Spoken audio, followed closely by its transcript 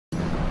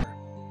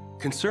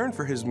Concerned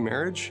for his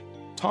marriage,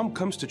 Tom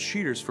comes to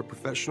Cheaters for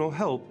professional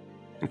help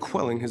in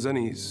quelling his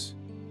unease.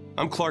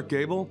 I'm Clark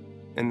Gable,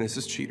 and this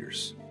is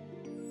Cheaters.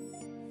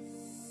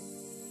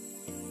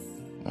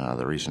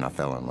 The reason I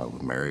fell in love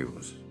with Mary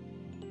was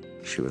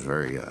she was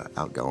very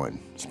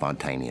outgoing,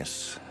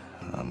 spontaneous,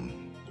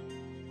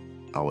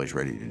 always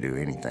ready to do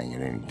anything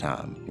at any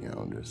time, you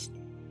know, just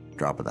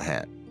drop of the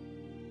hat.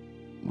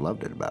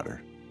 Loved it about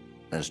her.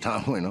 As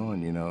time went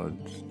on, you know,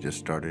 it just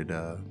started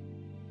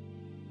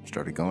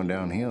going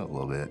downhill a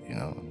little bit, you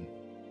know.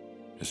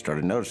 Just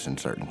started noticing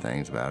certain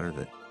things about her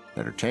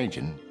that are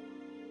changing.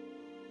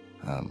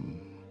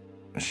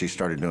 She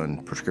started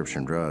doing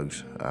prescription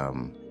drugs.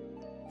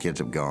 Kids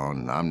have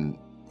gone. I'm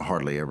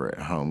hardly ever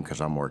at home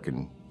because I'm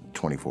working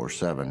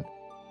 24/7.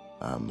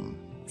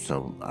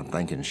 So I'm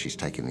thinking she's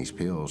taking these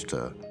pills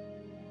to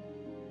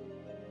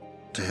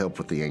help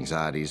with the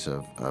anxieties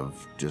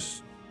of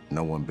just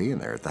no one being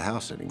there at the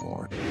house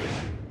anymore.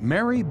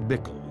 Mary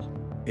Bickle,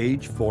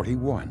 age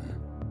 41.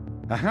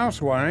 A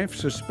housewife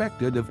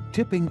suspected of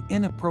tipping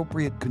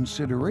inappropriate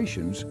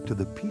considerations to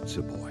the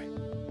pizza boy.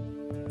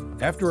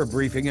 After a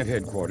briefing at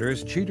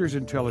headquarters, Cheaters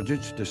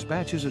Intelligence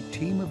dispatches a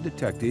team of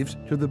detectives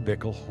to the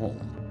Bickle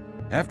home.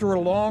 After a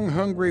long,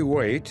 hungry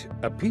wait,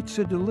 a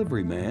pizza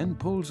delivery man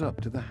pulls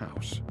up to the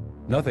house.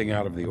 Nothing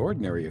out of the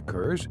ordinary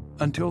occurs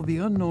until the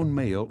unknown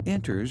male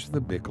enters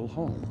the Bickle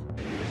home.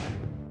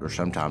 Or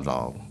sometimes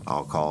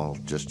I'll call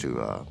just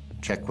to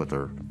check with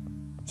her,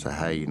 say,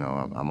 hey, you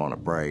know, I'm on a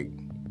break,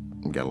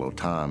 got a little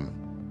time,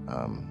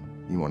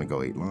 you want to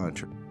go eat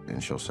lunch?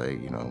 And she'll say,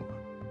 you know,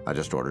 I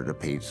just ordered a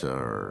pizza,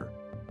 or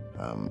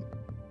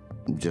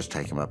just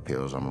taking my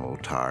pills, I'm a little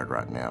tired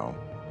right now.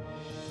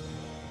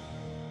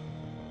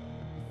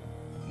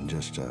 And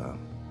just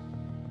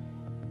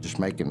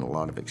making a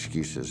lot of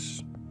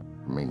excuses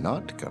for me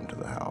not to come to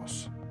the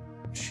house.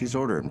 She's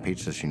ordering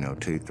pizzas, you know,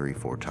 2, 3,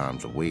 4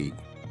 times a week.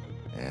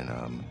 And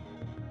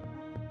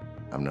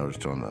I've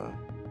noticed on the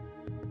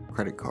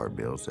credit card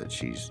bills that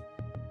she's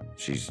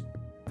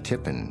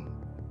tipping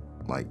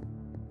like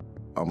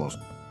almost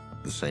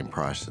the same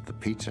price at the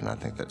pizza, and I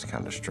think that's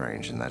kind of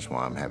strange, and that's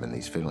why I'm having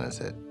these feelings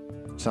that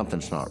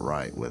something's not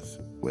right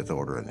with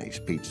ordering these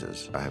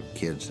pizzas. I have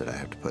kids that I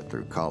have to put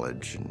through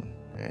college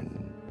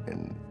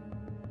and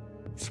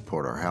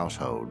support our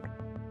household,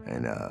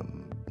 and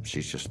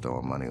she's just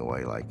throwing money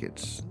away like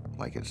it's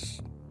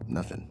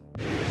nothing.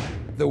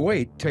 The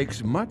wait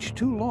takes much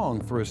too long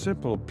for a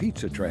simple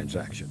pizza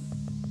transaction.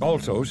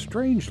 Also,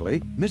 strangely,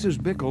 Mrs.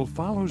 Bickle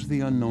follows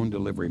the unknown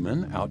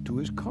deliveryman out to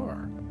his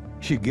car.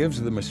 She gives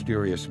the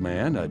mysterious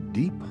man a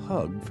deep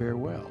hug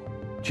farewell.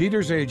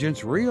 Cheaters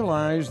agents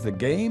realize the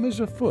game is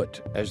afoot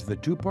as the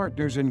two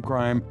partners in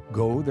crime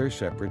go their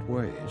separate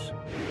ways.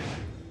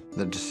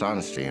 The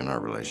dishonesty in our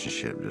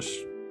relationship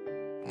just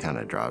kind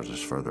of drives us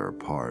further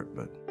apart,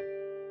 but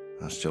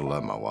I still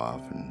love my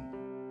wife, and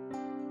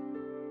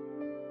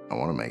I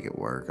want to make it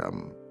work.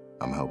 I'm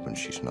hoping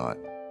she's not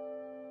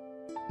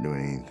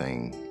doing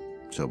anything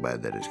so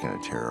bad that it's going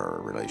to tear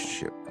our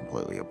relationship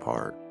completely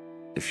apart.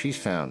 If she's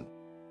found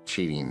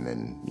cheating,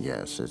 then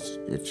yes,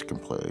 it's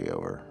completely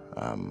over.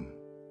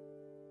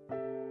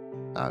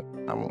 I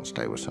won't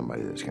stay with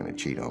somebody that's going to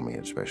cheat on me,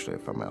 especially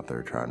if I'm out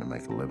there trying to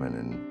make a living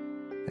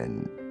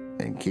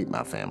and keep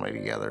my family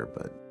together.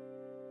 But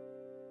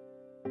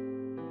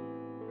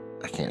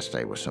I can't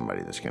stay with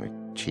somebody that's going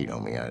to cheat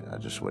on me. I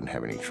just wouldn't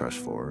have any trust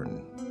for her,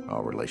 and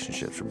all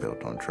relationships are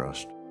built on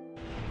trust.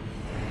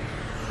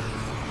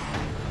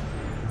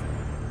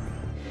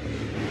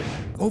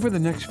 Over the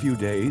next few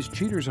days,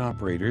 Cheaters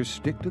operators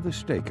stick to the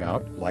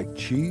stakeout like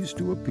cheese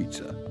to a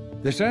pizza.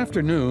 This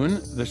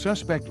afternoon, the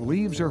suspect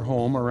leaves her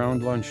home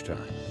around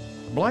lunchtime.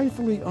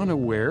 Blithely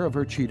unaware of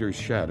her cheater's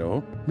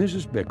shadow,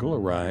 Mrs. Bickle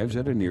arrives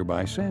at a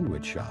nearby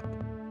sandwich shop.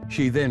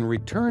 She then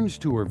returns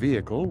to her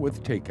vehicle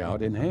with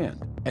takeout in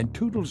hand and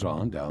toodles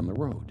on down the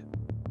road.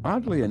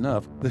 Oddly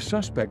enough, the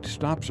suspect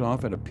stops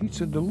off at a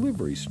pizza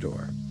delivery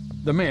store.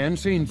 The man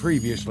seen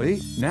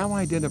previously, now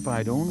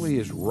identified only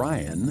as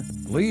Ryan,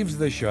 leaves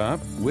the shop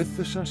with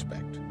the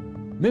suspect.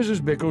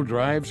 Mrs. Bickle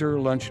drives her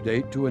lunch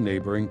date to a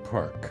neighboring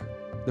park.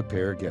 The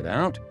pair get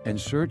out and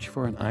search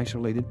for an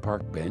isolated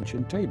park bench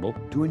and table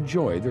to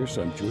enjoy their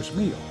sumptuous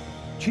meal.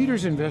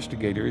 Cheaters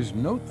investigators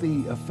note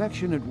the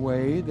affectionate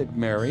way that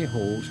Mary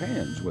holds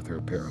hands with her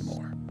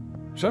paramour.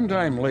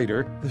 Sometime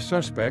later, the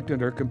suspect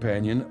and her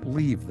companion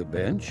leave the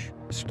bench,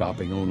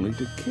 stopping only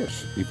to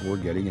kiss before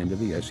getting into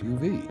the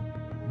SUV.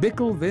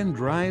 Bickle then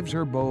drives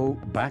her beau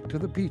back to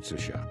the pizza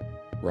shop.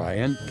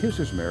 Ryan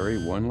kisses Mary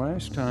one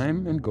last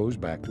time and goes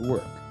back to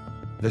work.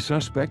 The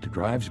suspect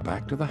drives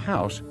back to the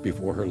house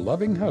before her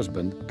loving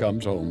husband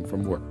comes home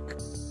from work.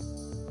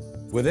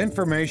 With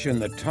information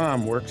that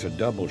Tom works a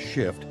double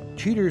shift,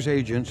 Cheaters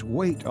agents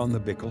wait on the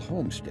Bickle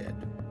homestead.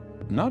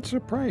 Not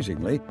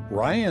surprisingly,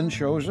 Ryan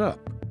shows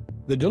up.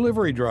 The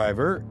delivery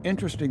driver,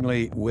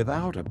 interestingly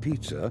without a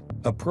pizza,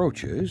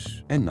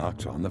 approaches and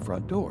knocks on the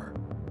front door.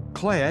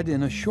 Clad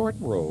in a short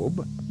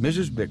robe,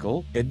 Mrs.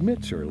 Bickle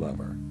admits her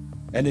lover.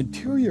 An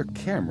interior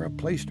camera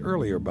placed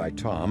earlier by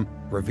Tom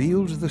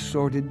reveals the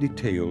sordid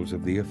details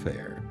of the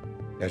affair.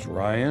 As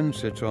Ryan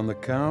sits on the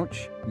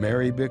couch,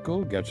 Mary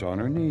Bickle gets on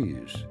her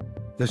knees.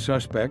 The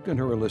suspect and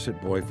her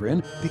illicit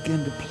boyfriend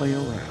begin to play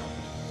around.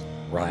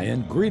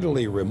 Ryan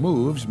greedily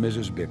removes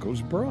Mrs.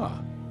 Bickle's bra.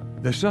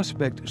 The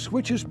suspect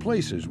switches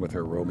places with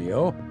her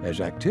Romeo as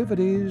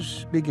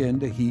activities begin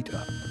to heat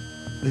up.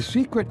 The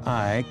secret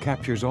eye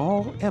captures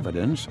all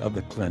evidence of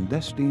the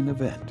clandestine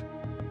event.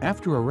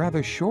 After a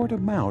rather short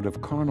amount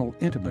of carnal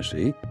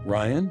intimacy,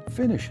 Ryan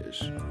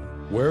finishes.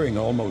 Wearing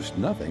almost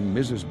nothing,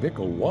 Mrs.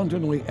 Bickle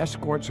wantonly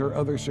escorts her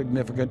other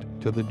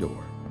significant to the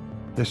door.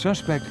 The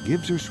suspect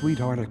gives her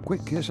sweetheart a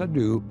quick kiss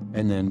adieu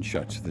and then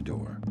shuts the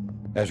door.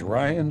 As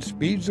Ryan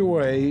speeds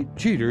away,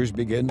 Cheaters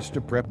begins to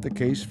prep the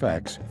case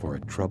facts for a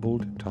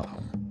troubled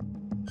Tom.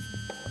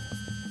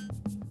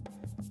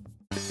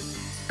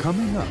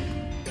 Coming up,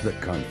 the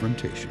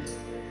confrontation.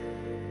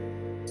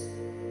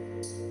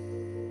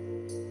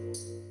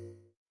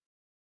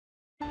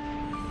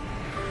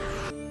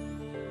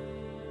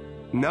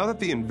 Now that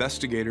the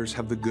investigators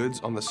have the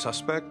goods on the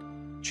suspect,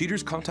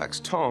 Cheaters contacts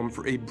Tom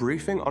for a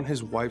briefing on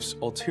his wife's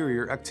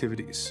ulterior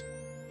activities.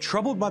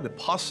 Troubled by the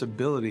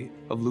possibility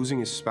of losing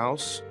his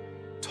spouse,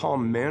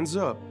 Tom mans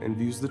up and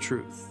views the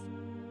truth.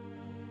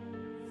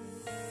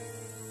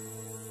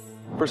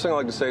 First thing I'd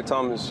like to say,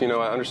 Tom, is, I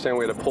understand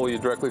we had to pull you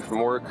directly from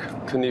work.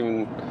 Couldn't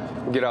even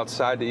get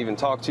outside to even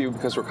talk to you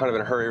because we're kind of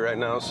in a hurry right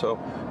now, so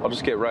I'll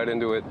just get right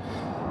into it.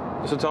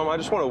 So, Tom, I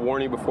just want to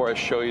warn you before I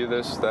show you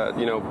this that,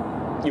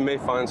 you may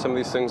find some of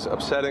these things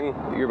upsetting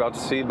that you're about to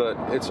see, but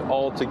it's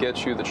all to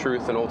get you the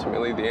truth and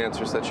ultimately the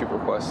answers that you've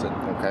requested.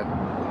 Okay.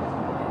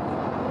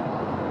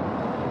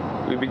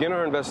 We begin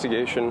our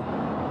investigation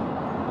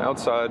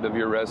outside of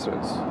your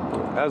residence.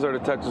 As our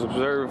detectives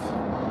observe,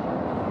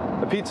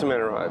 a pizza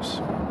man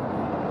arrives.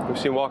 We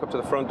see him walk up to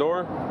the front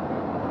door,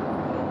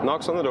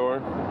 knocks on the door.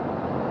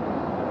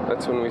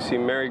 That's when we see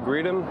Mary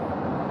greet him.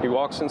 He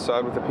walks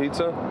inside with the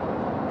pizza.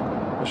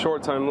 A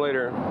short time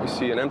later, we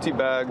see an empty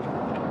bag.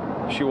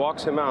 She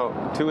walks him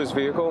out to his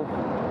vehicle,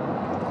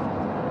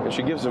 and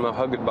she gives him a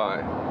hug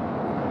goodbye.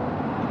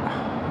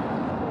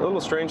 A little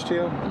strange to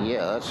you?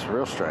 Yeah, that's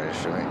real strange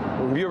to me.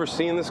 Have you ever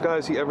seen this guy?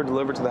 Has he ever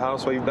delivered to the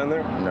house while you've been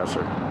there? No,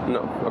 sir.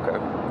 No, okay.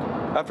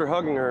 After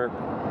hugging her,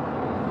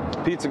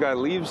 pizza guy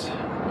leaves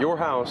your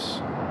house,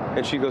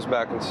 and she goes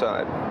back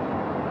inside.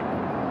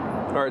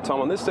 All right,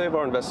 Tom, on this day of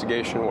our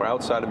investigation, we're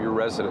outside of your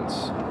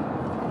residence.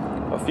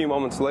 A few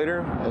moments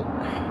later,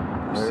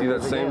 you see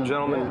that same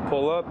gentleman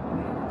pull up,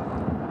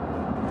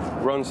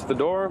 runs to the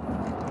door.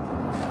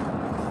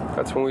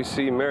 That's when we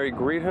see Mary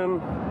greet him,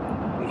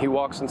 and he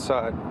walks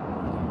inside.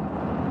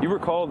 You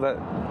recall that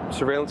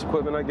surveillance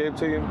equipment I gave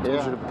to you? I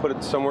told you to put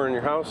it somewhere in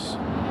your house.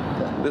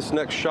 This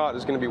next shot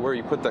is going to be where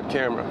you put that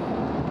camera.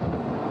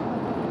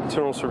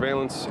 Internal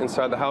surveillance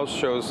inside the house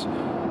shows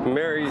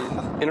Mary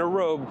in a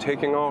robe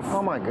taking off.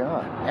 Oh my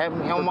God!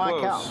 On my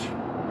couch.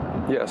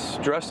 Yes,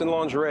 dressed in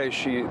lingerie.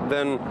 She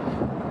then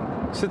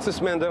sits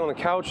this man down on the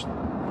couch.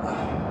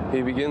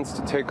 He begins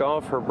to take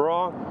off her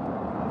bra.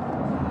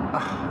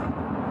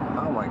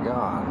 Oh my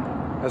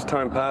God. As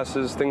time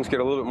passes, things get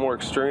a little bit more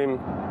extreme.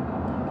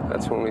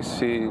 That's when we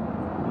see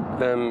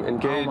them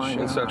engage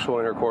in sexual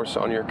intercourse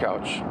on your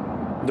couch.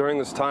 During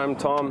this time,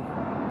 Tom,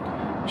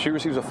 she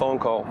receives a phone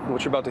call.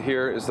 What you're about to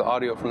hear is the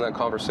audio from that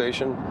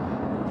conversation.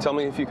 Tell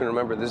me if you can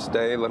remember this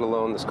day, let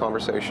alone this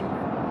conversation.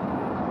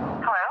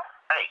 Hello?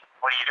 Hey,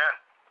 what are you doing?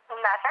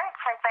 Nothing.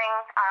 Same thing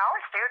I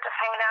always do, just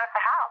hanging out at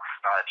the house.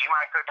 Do you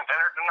mind cooking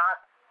dinner tonight?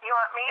 You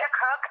want me to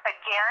cook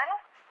again?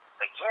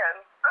 Again?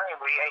 Hey,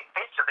 we ate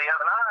pizza the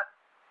other night.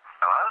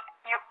 Hello?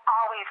 You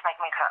always make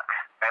me cook.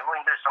 Maybe we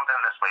can do something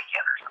this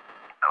weekend or something.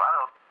 Hello?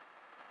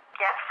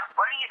 Yes?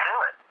 What are you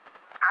doing?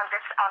 I'm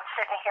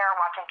sitting here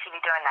watching TV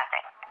doing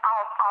nothing.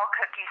 I'll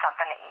cook you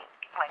something to eat.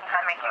 Wait, can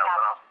I make you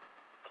happy?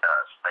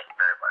 Thank you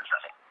very much,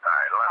 honey. All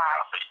right, love you.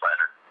 I'll see you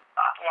later.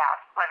 Bye. Yeah,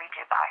 love you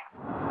too. Bye.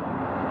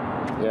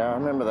 Yeah, I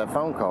remember that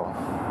phone call.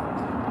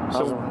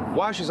 So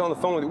while she's on the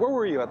phone with you, where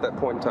were you at that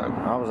point in time?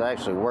 I was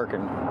actually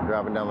working,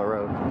 driving down the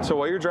road. So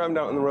while you're driving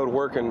down the road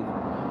working,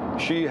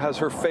 she has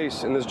her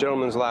face in this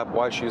gentleman's lap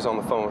while she's on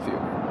the phone with you.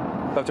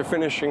 After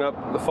finishing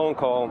up the phone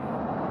call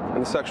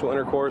and the sexual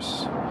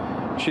intercourse,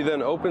 she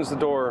then opens the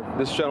door.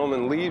 This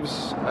gentleman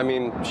leaves. I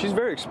mean, she's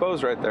very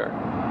exposed right there.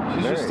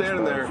 She's just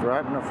standing there.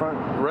 Right in the front.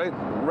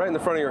 Right in the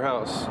front of your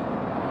house.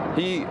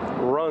 He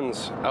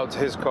runs out to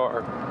his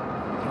car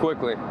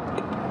quickly,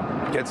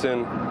 gets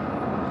in,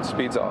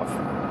 speeds off.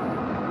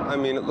 I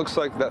mean, it looks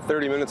like that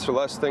 30 minutes or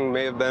less thing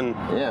may have been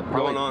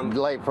going on.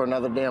 Late for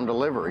another damn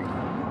delivery.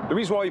 The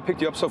reason why we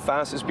picked you up so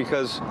fast is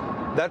because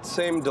that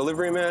same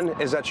delivery man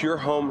is at your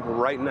home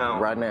right now.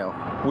 Right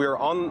now. We are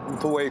on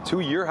the way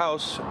to your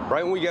house.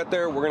 Right when we get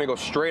there, we're going to go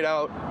straight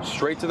out,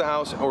 straight to the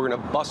house, and we're going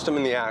to bust him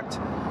in the act.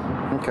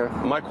 Okay.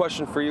 My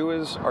question for you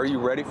is, are you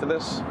ready for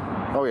this?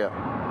 Oh, yeah.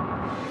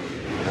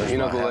 You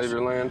know the lay of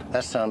your land.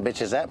 That son of a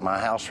bitch is at my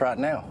house right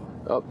now.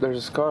 Oh, there's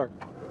his car.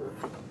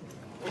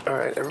 All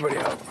right, everybody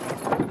out.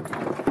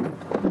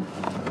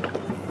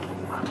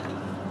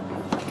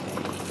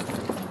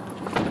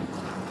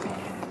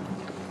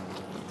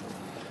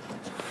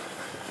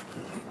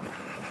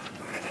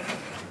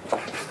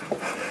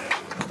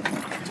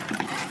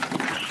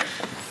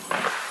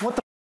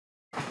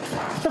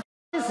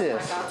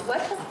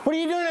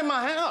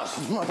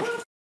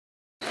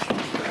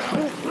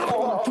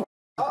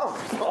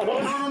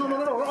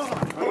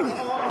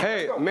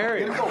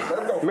 Mary,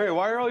 Mary,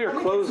 why are all your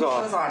clothes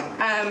off?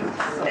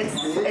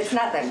 It's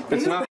nothing.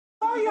 It's not.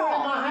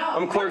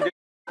 I'm Clark,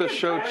 the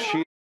show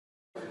Cheat.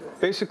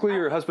 Basically,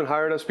 your husband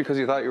hired us because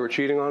he thought you were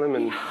cheating on him,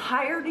 and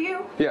Hired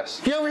you?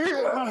 yes. Get over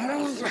here.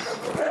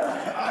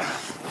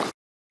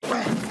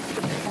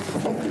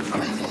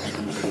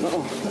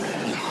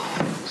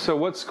 So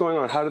what's going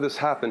on? How did this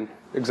happen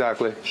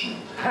exactly?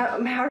 How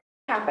did it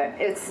happen?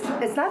 It's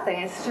nothing.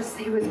 It's just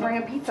he was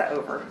bringing pizza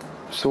over.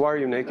 So why are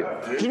you naked?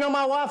 Do you know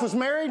my wife was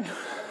married?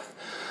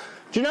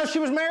 Do you know she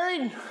was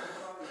married?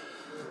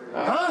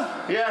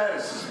 Huh? Yeah, I had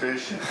a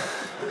suspicion.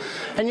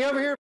 And you over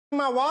here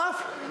my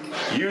wife?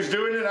 You was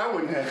doing it, I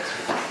wouldn't have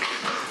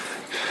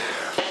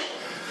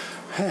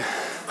to.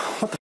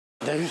 What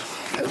the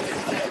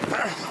dude?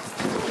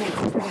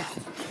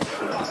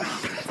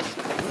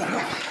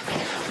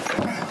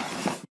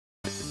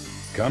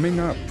 Coming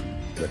up,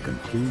 the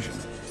conclusion.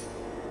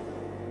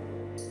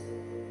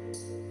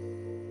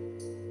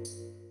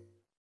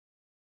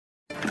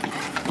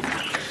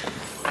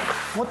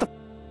 What the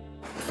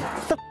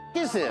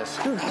is this?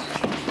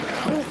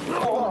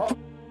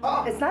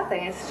 It's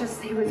nothing. It's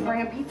just he was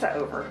bringing pizza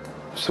over.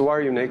 So why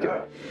are you naked?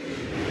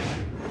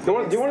 Do you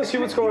want to see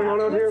what's going on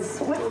out here?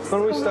 Why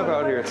don't we step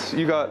out here?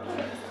 You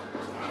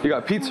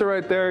got pizza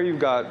right there. You've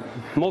got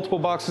multiple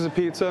boxes of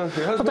pizza.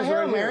 Your What the husband's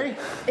hell, right here. Mary?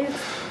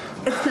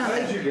 It's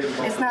nothing.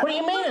 It's not. What do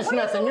you mean it's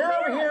nothing? You're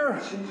over here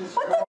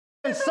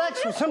having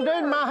sex with some dude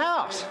in my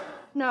house.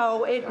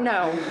 No.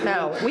 No.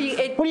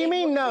 What do you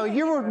mean no?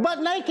 You were butt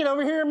naked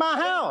over here in my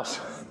house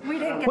We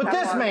didn't get with that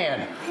this far.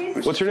 man.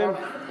 What's your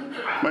name?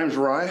 My name's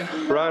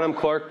Ryan. Ryan, I'm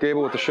Clark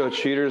Gable with the show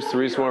Cheaters. The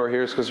reason why we're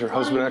here is because her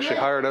husband actually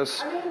hired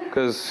us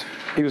because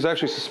he was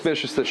actually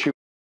suspicious that she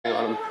was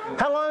on him.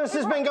 How long has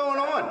this been going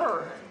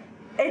on?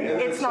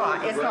 It's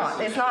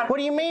not. What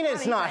do you mean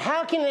it's not?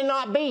 How can it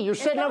not be? You're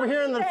sitting over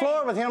here on the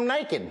floor with him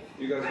naked.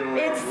 He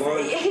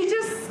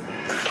just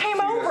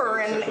came over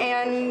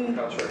and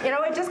you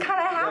know, it just kind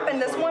of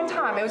happened this one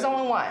time. It was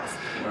only once.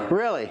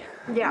 Really?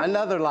 Yeah.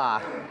 Another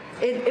lie.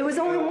 It was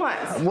only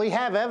once. We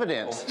have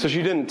evidence. So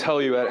she didn't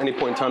tell you at any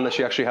point in time that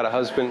she actually had a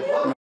husband?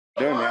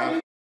 Don't know.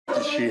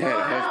 She had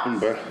a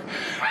husband, but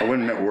I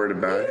wasn't that worried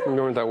about it, You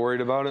weren't that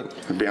worried about it?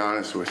 to be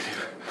honest with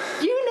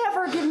you. You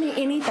never give me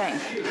anything.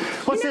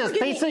 What's You never this,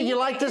 give me pizza? You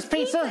like this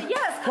pizza?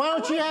 Yes. Why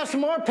don't you have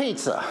some more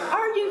pizza?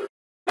 Are you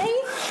me? You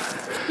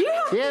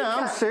have pizza. Yeah,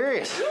 I'm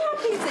serious. You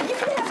have pizza. You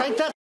can have Take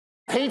that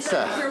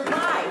pizza. You're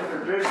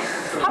right.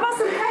 How about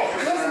some cake?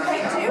 You want some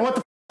cake too? What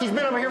the he's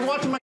been over here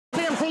watching my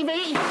damn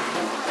TV?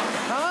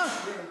 Huh?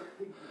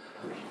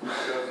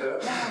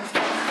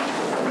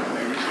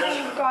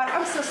 Oh, God,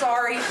 I'm so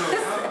sorry.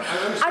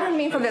 I didn't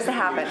mean for this to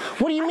happen.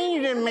 What do you mean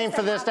you didn't mean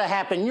for this to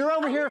happen? You're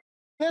over here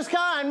this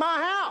guy in my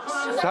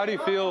house. So how do you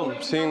feel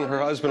seeing her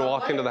husband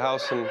walk into the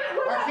house and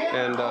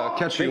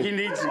catch I think he you?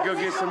 needs to go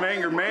get some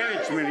anger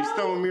management. He's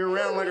throwing me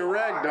around like a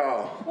rag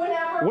doll.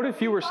 What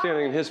if you were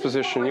standing in his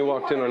position, you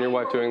walked in on your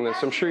wife doing this?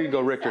 I'm sure you'd go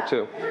Richter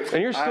too.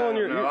 And you're still in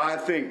your... No, I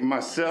think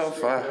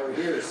myself,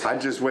 I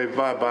just wave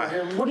bye-bye.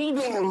 What are you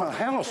doing in my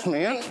house,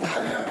 man?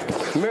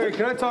 Mary,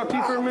 can I talk to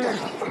you for a minute?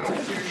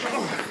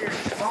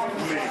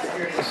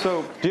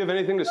 So, do you have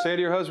anything to say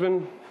to your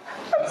husband?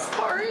 I'm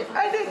sorry.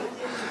 I didn't.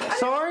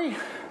 Sorry?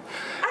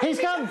 He's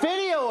got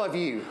video of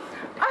you.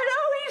 I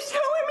know he's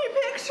showing me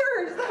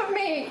pictures of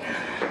me.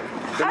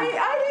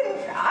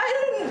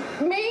 I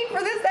didn't mean for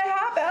this to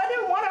happen. I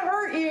didn't want to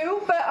hurt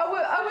you, but I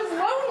was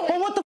lonely. Well,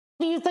 what the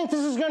do you think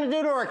this is going to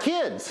do to our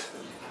kids?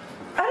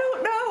 I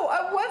don't know.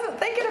 I wasn't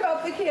thinking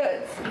about the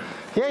kids.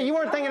 Yeah, you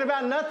weren't thinking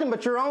about nothing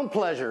but your own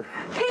pleasure.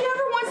 He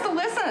never wants to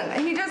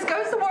listen. He just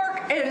goes to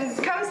work and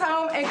comes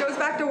home and goes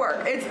back to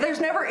work. There's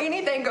never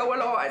anything going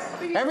on.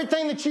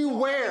 Everything that you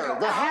wear,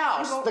 the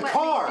house, You won't the let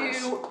cars. me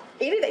do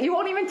anything. You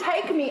won't even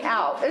take me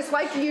out. It's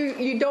like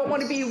you don't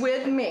want to be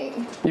with me.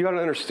 You got to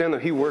understand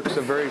that he works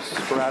a very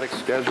sporadic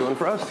schedule, and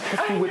for us to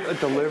put you with a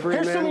delivery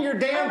Here's man, some of your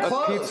damn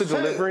clothes, a pizza too.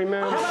 delivery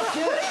man. How about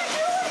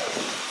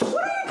this?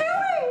 What are you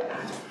doing?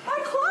 My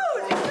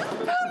clothes. You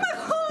just found my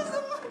clothes.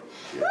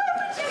 Why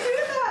would you do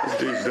that?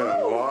 Dude's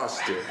done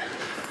lost it.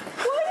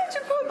 Why did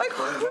you put my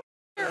clothes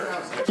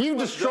here? You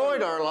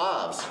destroyed our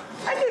lives.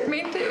 I didn't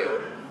mean to.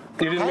 You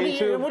didn't How do mean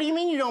to? What do you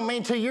mean you don't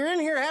mean to? You're in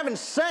here having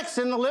sex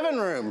in the living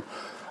room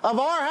of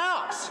our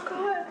house.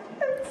 God,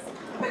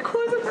 my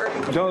clothes are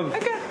burning. Don't- I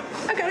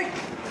gotta.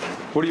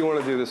 What do you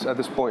want to do at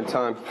this point in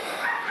time?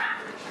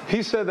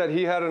 He said that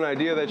he had an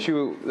idea that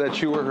you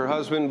were her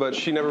husband, but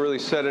she never really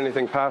said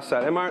anything past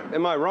that. Am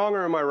I wrong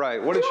or am I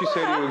right? What did she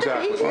say to you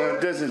exactly? Well,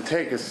 it doesn't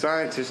take a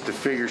scientist to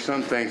figure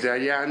some things out.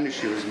 Yeah, I knew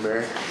she was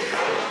married.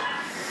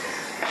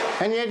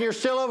 And yet you're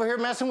still over here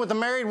messing with a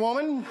married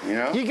woman?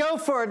 Yeah. You go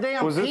for a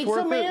damn Was this pizza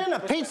worth it? man? A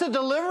pizza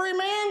delivery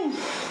man?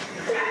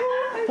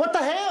 What the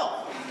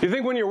hell? You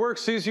think when your work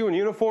sees you in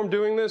uniform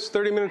doing this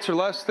 30 minutes or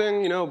less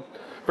thing,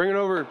 bringing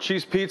over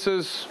cheese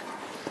pizzas,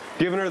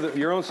 giving her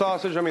your own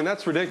sausage, I mean,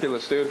 that's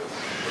ridiculous, dude.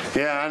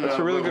 Yeah, I know. That's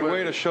a really good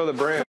way to show the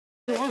brand.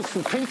 You want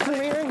some pizza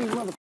man? You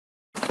mother...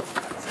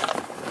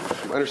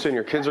 I understand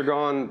your kids are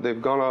gone.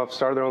 They've gone off,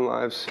 started their own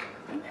lives.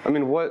 I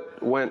mean,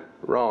 what went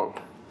wrong?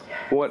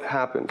 What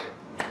happened?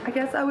 I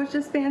guess I was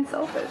just being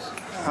selfish.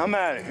 I'm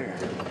out of here.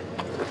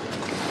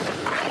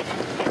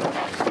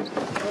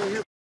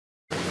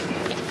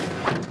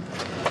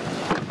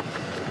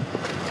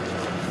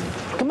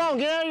 Come on,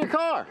 get out of your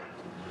car.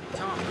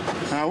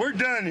 We're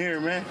done here,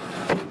 man.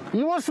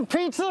 You want some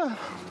pizza?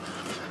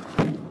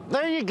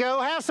 There you go,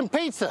 have some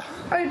pizza.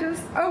 I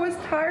was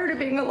tired of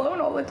being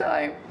alone all the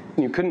time.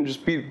 You couldn't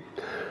just be,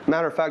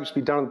 matter of fact, just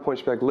be down to the point,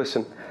 just be like,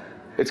 listen,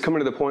 it's coming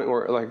to the point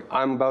where, like,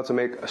 I'm about to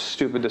make a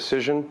stupid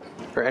decision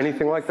or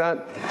anything like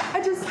that.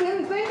 I just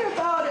didn't think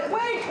about it.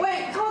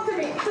 Wait, talk to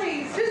me,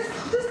 please.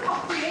 Just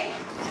talk to me.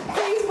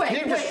 Please, wait.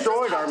 You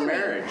destroyed our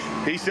marriage.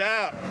 Peace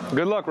out.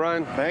 Good luck,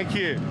 Ryan. Thank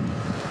you.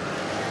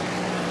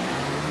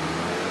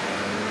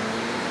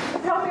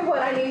 Tell me what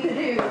I need to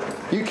do.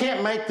 You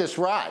can't make this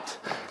right.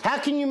 How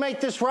can you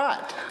make this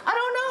right? I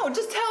don't know.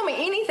 Just tell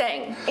me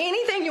anything.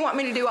 Anything you want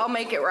me to do, I'll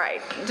make it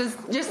right.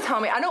 Just tell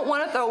me. I don't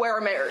want to throw away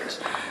our marriage.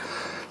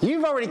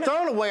 You've already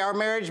thrown away our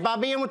marriage by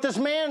being with this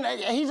man.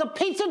 He's a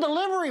pizza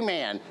delivery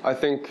man. I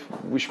think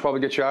we should probably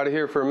get you out of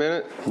here for a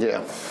minute.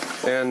 Yeah.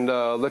 And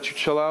let you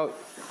chill out.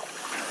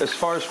 As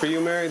far as for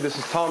you, Mary, this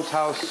is Tom's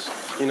house.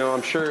 You know,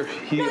 I'm sure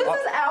he... No, this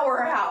is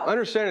our house. I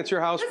understand it's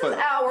your house, This but... is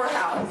our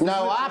house.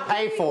 No, I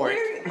pay for it.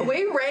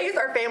 We raised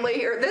our family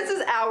here. This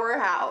is our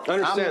house. I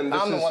understand.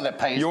 I'm the this one is that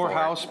pays your for it.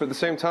 house, but at the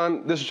same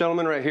time, this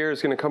gentleman right here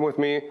is going to come with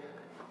me,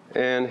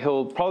 and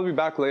he'll probably be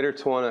back later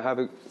to want to have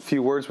a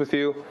few words with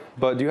you.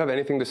 But do you have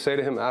anything to say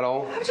to him at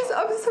all? I'm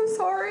so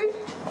sorry.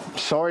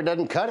 Sorry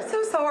doesn't cut it.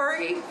 So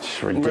sorry.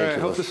 It's Mary, I hope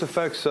ridiculous. this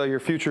affects your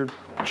future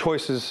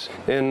choices,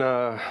 and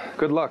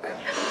good luck.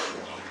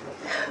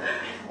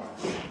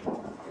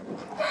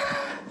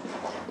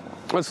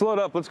 Let's load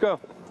up. Let's go.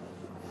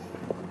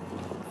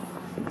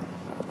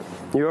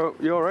 You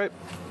all right?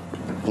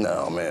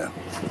 No, man.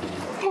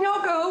 Can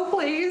y'all go,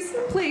 please?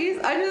 Please.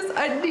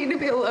 I need to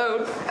be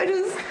alone.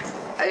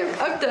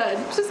 I'm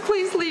done. Just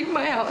please leave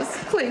my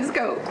house. Please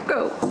go.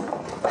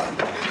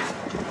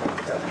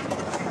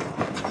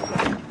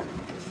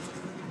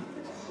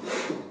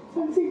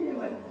 What's he doing?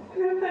 I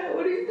gotta find out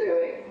what he's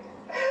doing.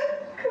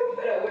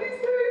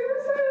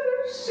 We're so out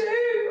of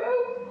shape.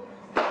 Oh.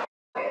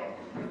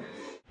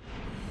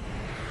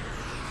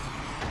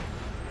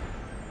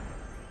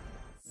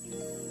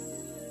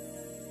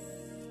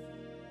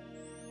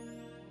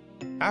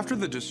 After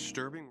the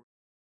disturbing...